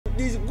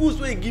these goods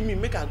wey you give me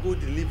make I go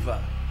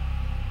deliver.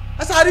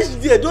 As I reach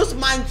there, those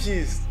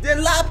manches, they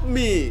lap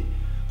me.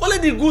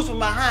 Collect the goods from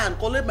my hand,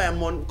 collect my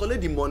money,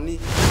 collect the money.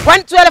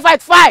 When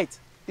 12 fight,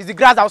 is the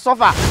grass that will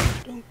suffer.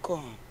 Don't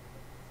come.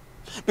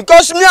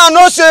 Because me I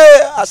know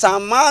say as a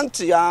man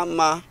to your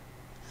man,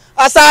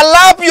 as I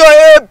lap your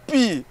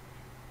AP,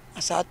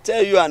 as I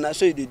tell you and I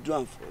say they do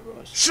am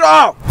for us. Sure.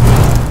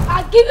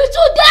 I'll give you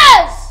 2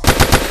 days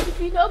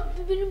if you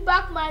don't bring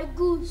back my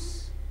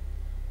goods.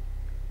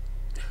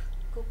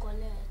 Go collect.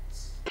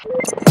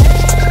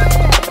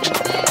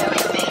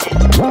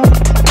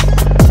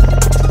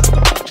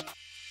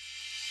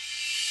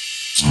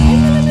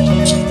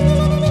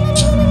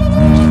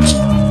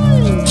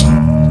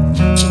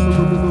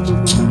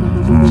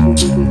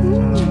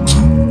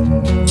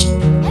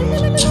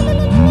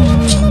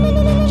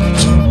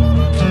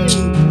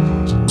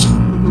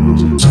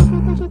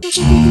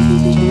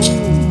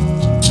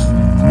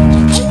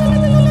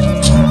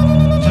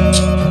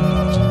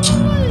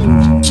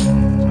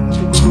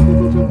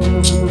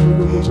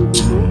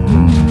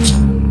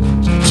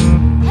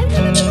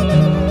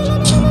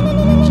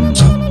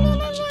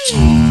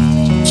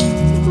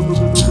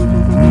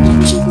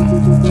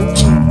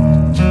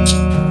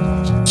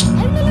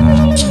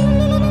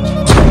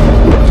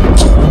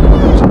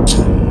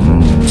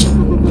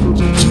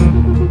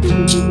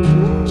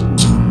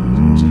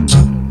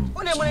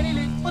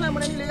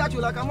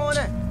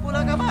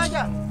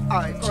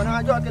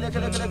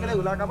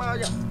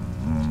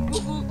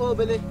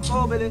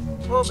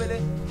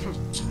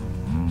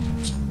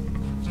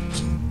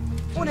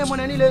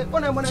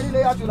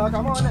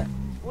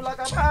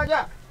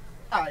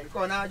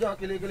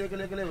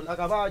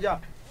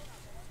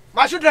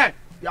 My children,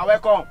 you are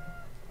welcome.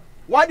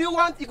 What do you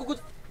want Ikuku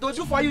to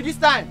do for you this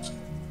time?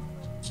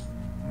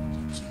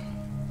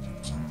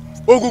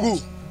 Oh,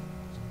 Gugu.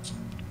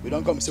 We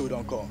don't come, say we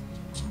don't come.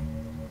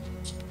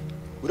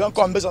 We don't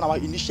come based on our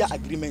initial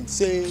agreement.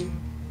 Say,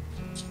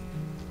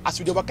 as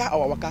we the waka,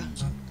 our waka,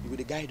 you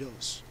will guide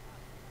us.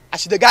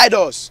 As you guide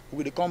us,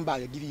 we will come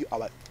back and give you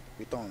our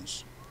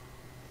returns.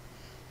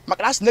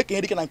 Makala snake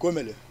and can come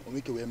or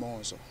make away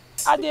more.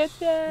 I did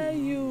tell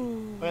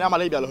you. When I'm a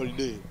lady on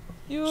holiday.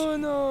 You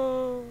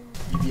know.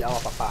 You be our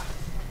papa.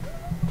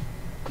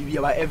 You be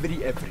our every.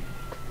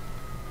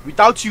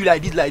 Without you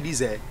like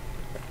this,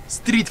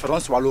 street for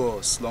don't swallow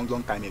us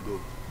long time ago.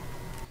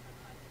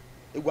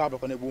 You go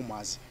up on a boom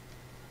mass.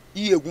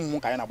 You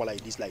won't kind of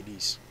like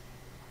this.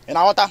 And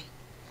our water.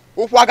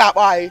 Okwaga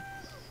boy.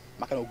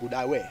 Makana go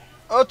that way.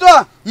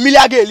 Oto.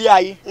 Miliage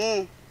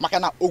liai.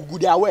 Makana go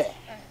that way.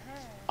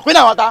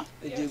 Akwena water.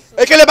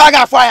 Ekele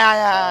baga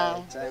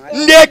fire.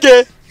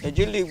 Ndeke.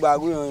 Ejili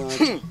gbagbu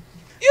yan.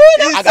 You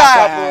know.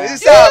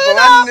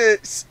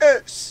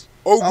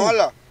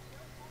 Ogu.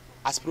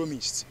 As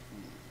promised.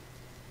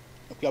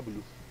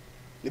 Okuyabulu.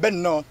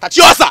 Leben no.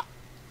 Tachiosa.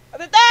 I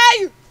did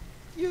tell you.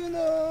 You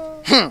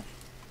know.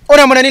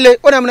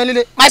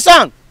 My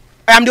son,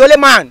 I am the only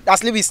man that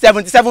sleep with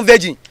 77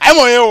 virgin. I'm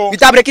on you.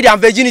 Without breaking their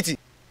virginity.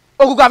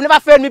 Ogugu have never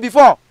failed me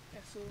before.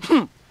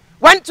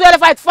 When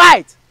 12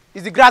 fight,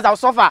 is the grass that will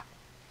suffer.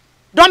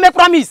 Don't make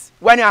promise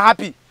when you are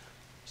happy.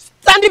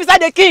 Standing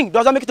beside the king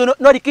doesn't make it to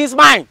know the king's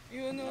mind.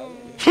 You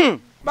know.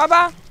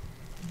 Baba,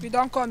 we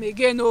don't come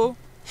again, no.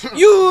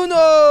 You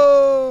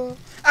know.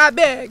 I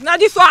beg. Now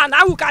this one,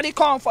 I will carry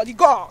come for the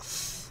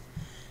gods.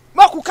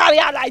 More will carry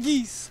out like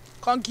this.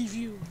 Can't give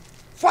you.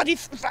 For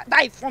this,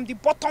 that is from the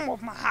bottom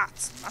of my heart.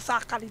 That's how I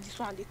carry this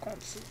one, they come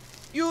to.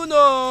 You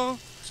know.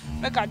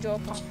 Make a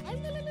job.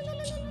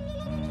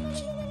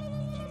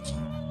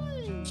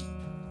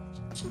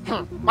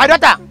 My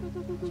daughter,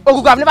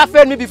 Ogugu have never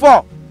failed me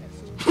before.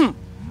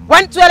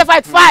 When 12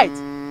 fight,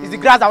 is the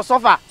grass that will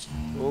suffer.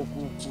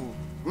 Okuku.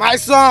 My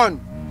son.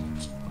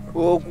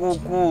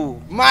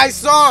 Okuku. My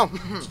son.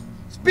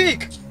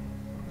 Speak.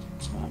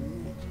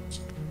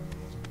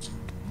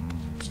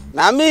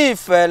 Nami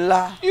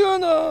fella. You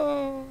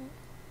know.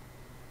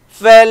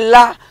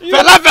 Fella.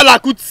 Fella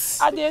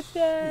kuts. I did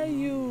tell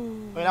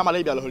you. When I'm a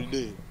lady on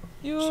holiday.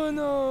 You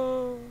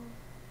know.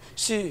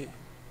 See,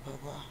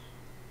 Baba.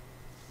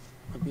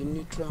 I be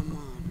neutral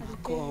man. I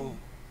come.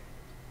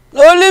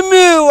 Only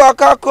me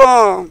waka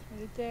come.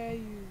 I tell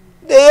you.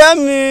 They hear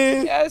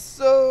me. Yes,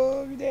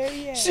 so they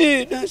hear.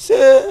 See, they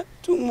say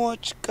too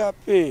much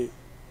capping.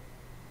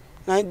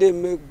 Now they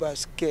make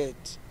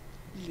basket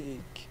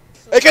leak.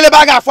 Ekele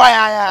baga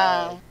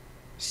fire.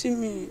 See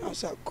me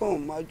as I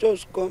come, I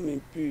just come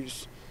in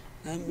peace.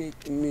 Now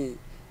make me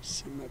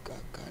see make I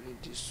carry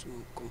this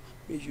one come.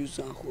 Me use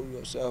and hold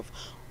yourself.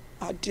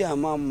 Adia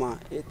mama,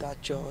 it a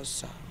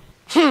chosa.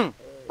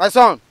 My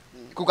son,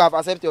 you could have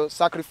accepted your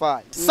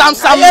sacrifice. Sam.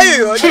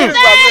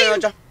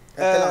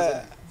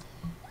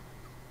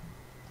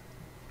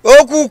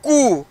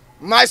 Okuku.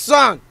 My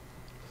son,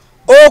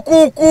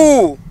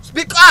 Okuku.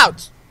 speak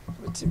out.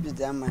 What be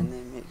that my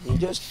name? He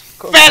just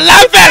come.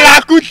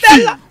 Fella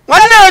kuti.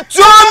 When they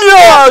told me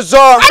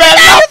also.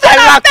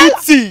 Fella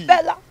kuti.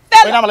 Bella.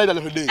 When I'm a lady on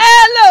holiday.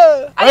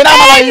 Hello. When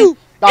I'm a lady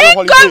on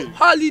Income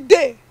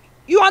holiday.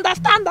 You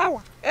understand that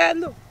one?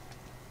 Hello.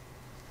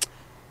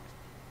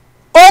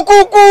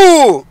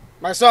 Okuku!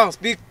 My son,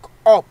 speak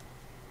up.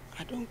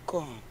 I don't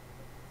come.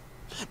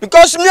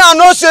 Because me, I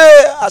know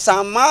say, as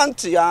a man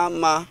to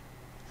Yama,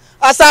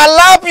 as I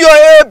lap your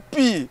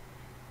AP,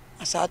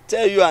 as I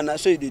tell you, and I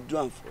say they do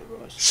am for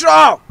us.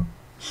 Sure.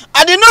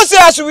 I did not say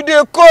as we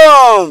dey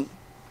come,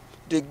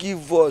 they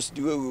give us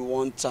the way we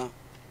want am.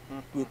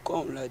 We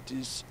come like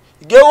this.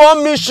 You get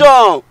one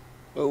mission,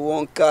 we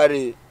won't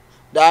carry.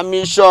 That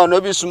mission,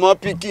 no be small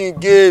pikin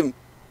game.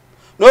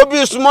 No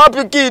be small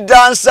pikin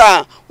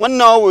dancer. When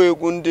now we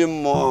go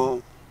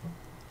more.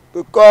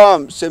 We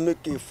come, say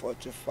make it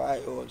fortify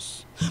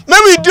us.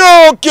 Maybe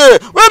do okay.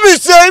 Maybe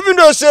say, even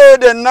though say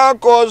they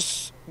knock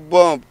us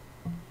bomb.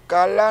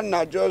 Kala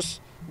na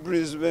just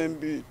Brisbane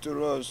be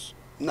to us.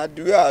 Na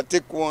the way I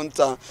take one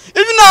time.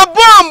 Even a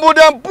bomb would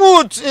then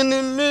put in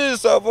the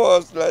midst of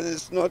us like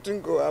this,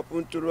 nothing go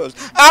happen to us.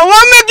 I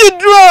want make it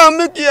draw,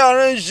 make it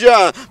arrange,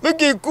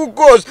 make it cook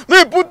us,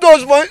 make it put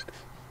us for.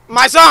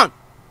 My son,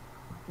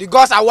 the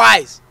gods are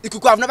wise. The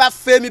cuckoo have never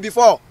failed me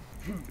before.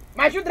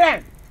 My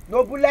children,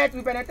 no bullet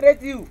will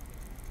penetrate you.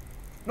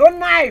 No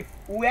knife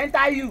will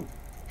enter you.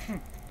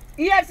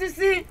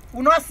 EFCC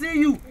will not see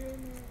you.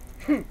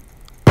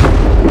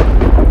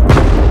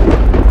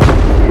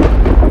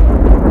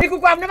 The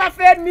cuckoo have never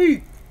failed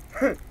me.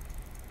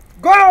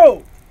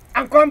 Go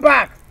and come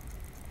back.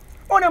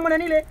 Oh, no,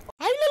 Monanile.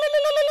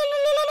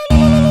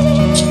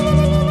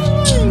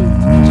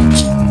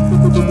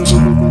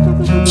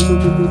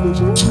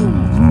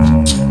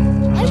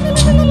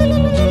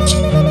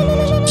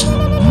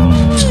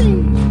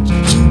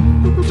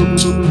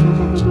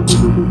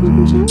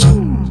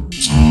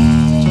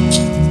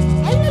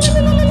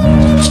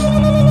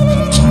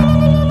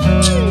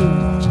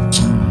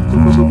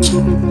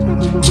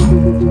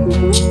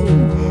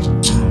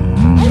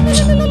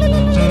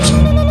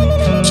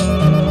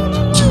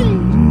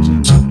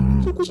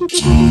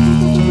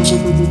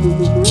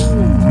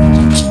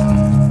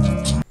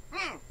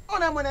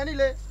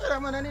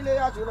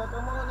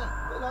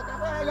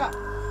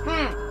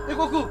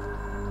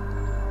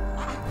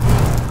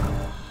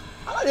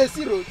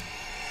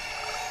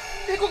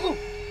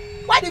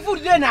 Why the food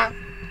there now?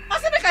 I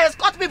say make I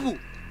escort people.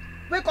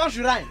 Where come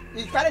shrine?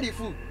 He carry the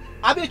food.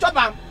 I be chop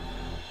am.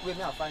 Wait,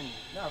 me I find you.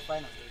 Me I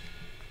find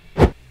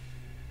am.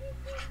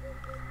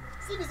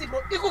 See,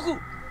 bro. Ikuku.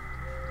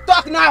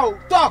 Talk now.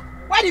 Talk.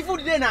 Why the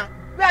food there now?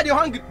 Where are they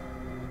hungry?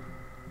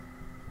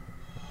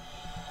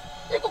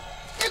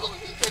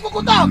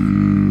 Ikuku, talk.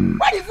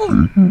 Why the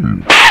food?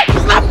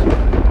 Stop.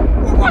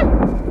 What?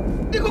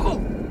 Ikuku.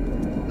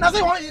 Now say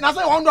you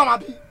want do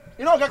am.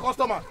 You don't get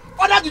customer.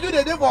 Other juju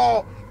they do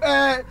for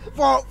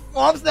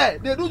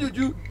upstairs. They do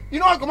juju. You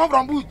know come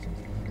from boot.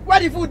 Where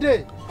the food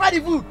there? Where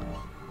the food?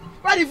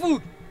 Where the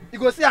food? You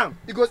go see him.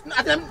 You go.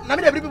 Now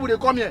me the bring people they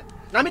come here.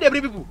 Now me the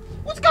bring people.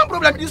 What's kind of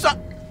problem with this one?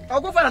 I'll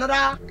go find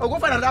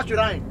another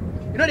shrine.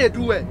 You know they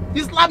do well.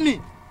 He slap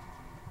me.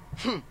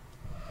 You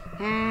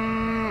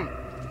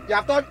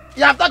have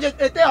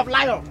touched a tail of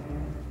lion.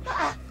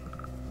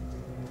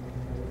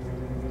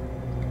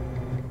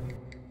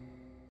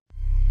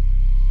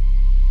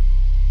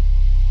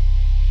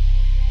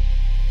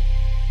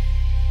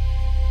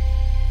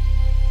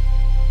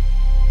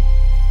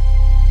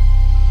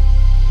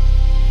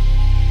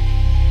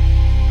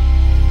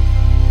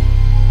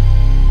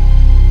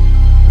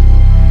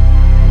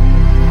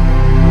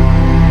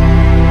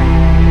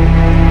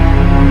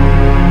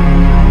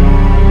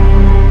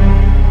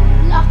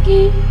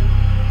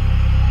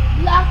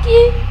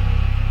 Blackie,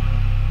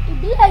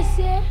 it be like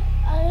say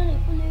I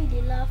don't follow you,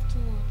 they laugh too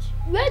much.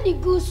 Where the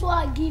goose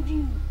what I give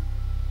you?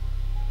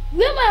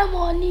 Where my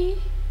money?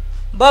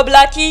 But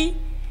Blackie,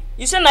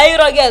 you say na you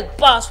don't get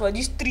pass for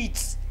these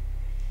streets.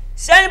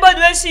 Say anybody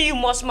will see you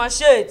must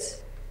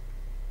machete.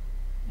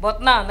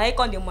 But now you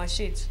can't do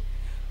machete.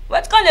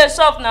 What can they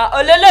solve now?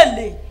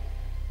 Olelele.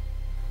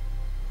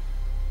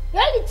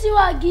 Where the thing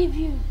I give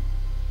you?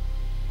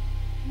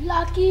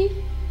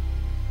 Blackie.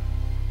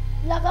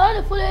 Like I want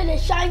to follow the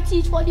shine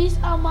teeth for this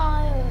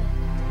armor.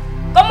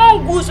 Come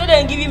on, goose, so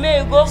then give you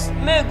may you go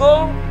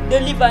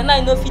deliver. Now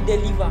you no fit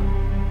deliver.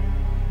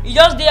 You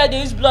just there,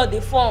 they use blood,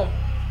 they form.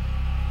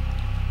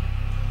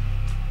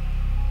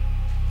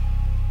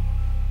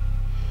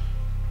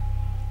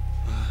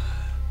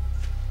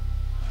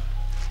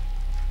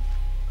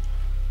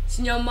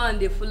 Senior man,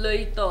 they follow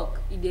you talk.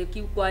 They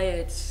keep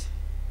quiet.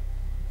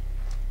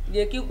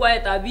 They keep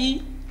quiet,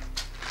 Abi.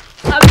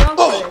 Abi,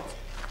 quiet.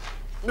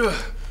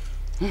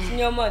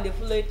 Senior man, they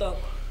follow you talk.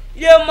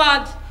 You're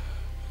mad.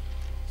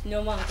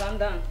 Senior man, calm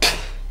down.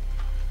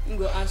 I'm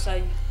going to answer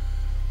you.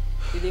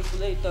 If they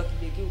follow you talk,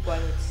 they keep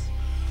quiet.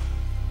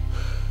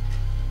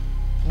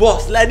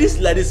 Boss, like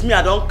this, me,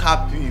 I don't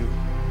cap you.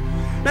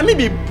 Now me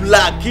be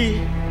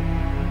Blackie.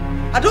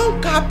 I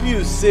don't cap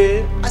you,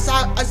 say.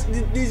 As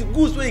these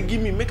goods where you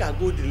give me, make I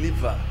go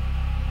deliver.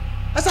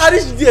 As I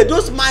reach there,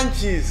 those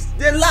manches,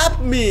 they lap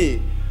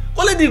me.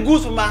 Collect the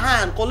goods from my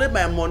hand, collect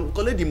my money,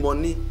 collect the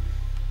money.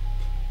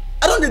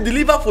 I don't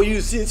deliver for you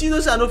since you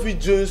know say I no fit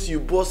joins you,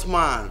 boss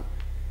man.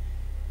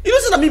 You know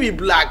say na me be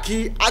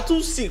Blackie. I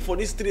too sick for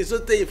this street, so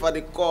tell you if I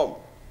dey come.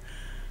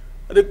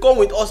 They come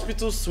with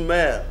hospital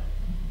smell.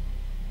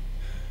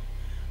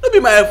 No be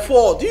my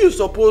fault. You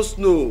suppose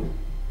know.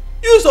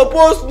 You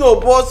suppose know,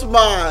 boss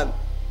man.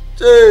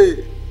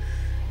 Hey,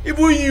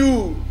 even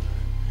you.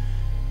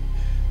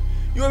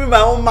 You be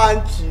my own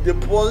manchi. They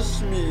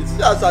punch me.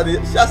 See as I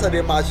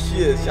dey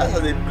marcher. See as I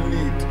dey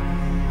bleed.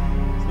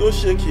 No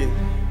shaking.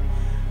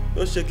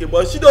 No shaking.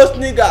 But see those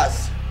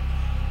niggas.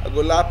 I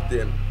go lap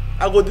them.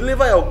 I go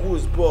deliver your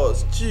goods,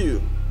 boss.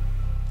 Chill.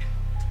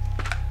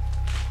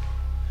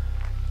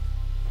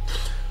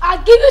 I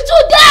give you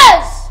 2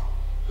 days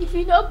if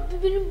you don't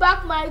bring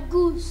back my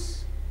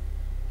goods.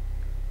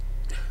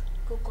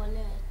 Go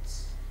collect.